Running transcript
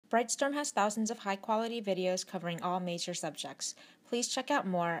Brightstorm has thousands of high-quality videos covering all major subjects. Please check out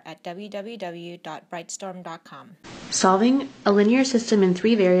more at www.brightstorm.com. Solving a linear system in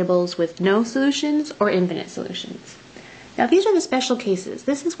 3 variables with no solutions or infinite solutions. Now these are the special cases.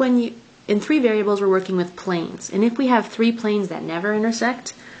 This is when in 3 variables we're working with planes. And if we have 3 planes that never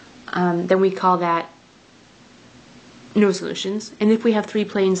intersect, then we call that no solutions. And if we have 3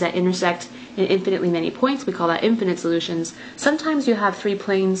 planes that intersect in infinitely many points, we call that infinite solutions. Sometimes you have 3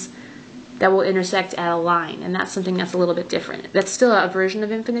 planes that will intersect at a line, and that's something that's a little bit different. That's still a version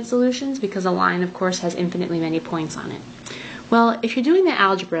of infinite solutions because a line, of course, has infinitely many points on it. Well, if you're doing the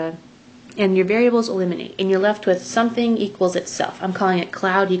algebra and your variables eliminate and you're left with something equals itself, I'm calling it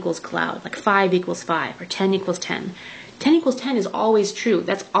cloud equals cloud, like 5 equals 5 or 10 equals 10. 10 equals 10 is always true.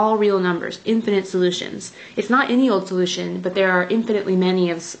 That's all real numbers, infinite solutions. It's not any old solution, but there are infinitely many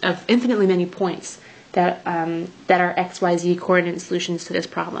infinitely many points that are x, y, z coordinate solutions to this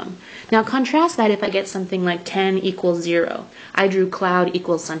problem. Now contrast that if I get something like 10 equals 0. I drew cloud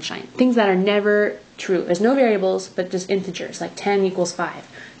equals sunshine. Things that are never true. There's no variables, but just integers, like 10 equals 5.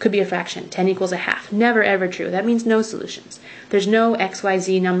 Could be a fraction. 10 equals a half. Never ever true. That means no solutions. There's no x, y,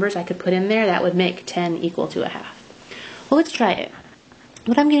 z numbers I could put in there that would make 10 equal to a half. Well, let's try it.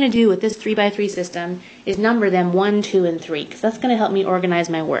 What I'm going to do with this 3x3 system is number them 1, 2, and 3, because that's going to help me organize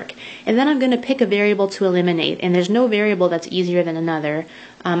my work. And then I'm going to pick a variable to eliminate, and there's no variable that's easier than another.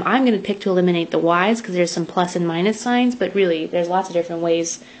 I'm going to pick to eliminate the y's, because there's some plus and minus signs, but really there's lots of different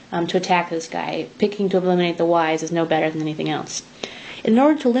ways to attack this guy. Picking to eliminate the y's is no better than anything else. In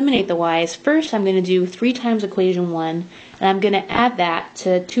order to eliminate the y's, first I'm going to do 3 times equation 1, and I'm going to add that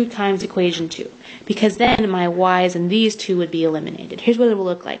to 2 times equation 2, because then my y's and these 2 would be eliminated. Here's what it will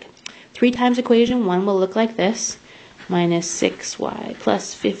look like. 3 times equation 1 will look like this, minus 6y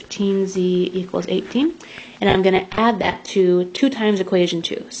plus 15z equals 18, and I'm going to add that to 2 times equation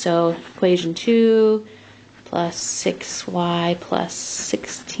 2. So equation 2 plus 6y plus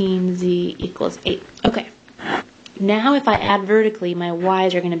 16z equals 8. Okay. Now if I add vertically, my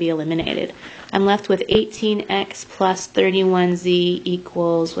y's are going to be eliminated. I'm left with 18x plus 31z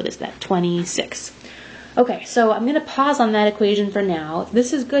equals, what is that, 26. Okay, so I'm going to pause on that equation for now.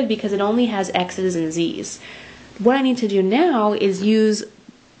 This is good because it only has x's and z's. What I need to do now is use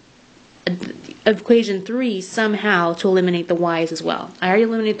equation 3 somehow to eliminate the y's as well. I already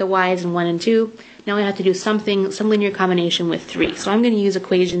eliminated the y's in 1 and 2. Now I have to do some linear combination with 3. So I'm going to use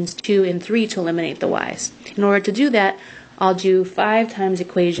equations 2 and 3 to eliminate the y's. In order to do that, I'll do 5 times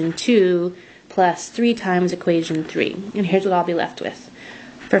equation 2 plus 3 times equation 3. And here's what I'll be left with.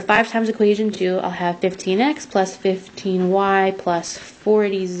 For 5 times equation 2, I'll have 15x plus 15y plus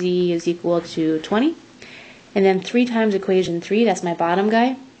 40z is equal to 20. And then 3 times equation 3, that's my bottom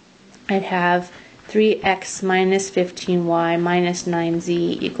guy, I'd have 3x minus 15y minus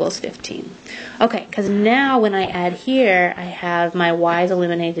 9z equals 15. Okay, because now when I add here, I have my y's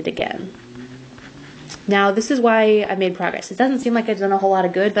eliminated again. Now this is why I made progress. It doesn't seem like I've done a whole lot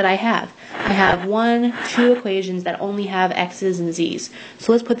of good, but I have. I have 2 equations that only have x's and z's.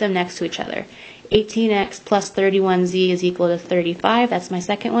 So let's put them next to each other. 18x plus 31z is equal to 35. That's my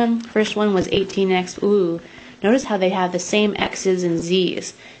second one. First one was 18x. Ooh, notice how they have the same x's and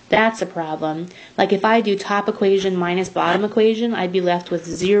z's. That's a problem. Like if I do top equation minus bottom equation, I'd be left with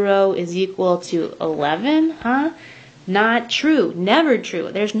 0 is equal to 11, huh? Not true. Never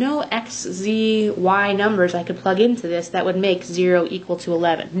true. There's no x, z, y numbers I could plug into this that would make 0 equal to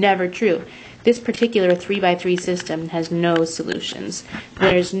 11. Never true. This particular 3x3 system has no solutions.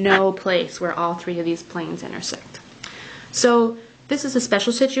 There's no place where all 3 of these planes intersect. So this is a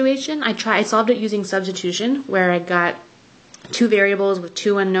special situation. I solved it using substitution, where I got 2 variables with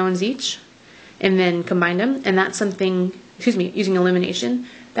 2 unknowns each, and then combined them, and that's something, using elimination.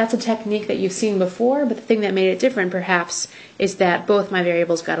 That's a technique that you've seen before, but the thing that made it different, perhaps, is that both my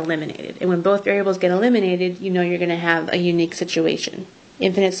variables got eliminated. And when both variables get eliminated, you know you're going to have a unique situation.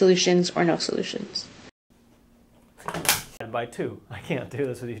 Infinite solutions or no solutions. By 2. I can't do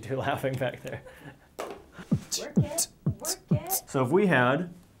this with you 2 laughing back there. Work it. Work it. So if we had,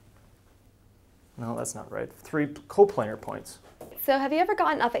 no, that's not right, 3 coplanar points. So have you ever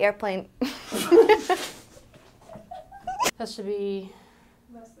gotten off an airplane? Has to be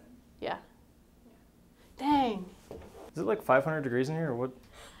Less than. yeah. Dang. Is it like 500 degrees in here or what?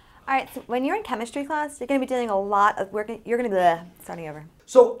 All right, so when you're in chemistry class, you're going to be doing a lot of work. You're going to be starting over.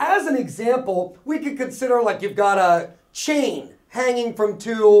 So as an example, we could consider like you've got a chain hanging from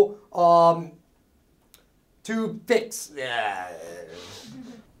two fixed.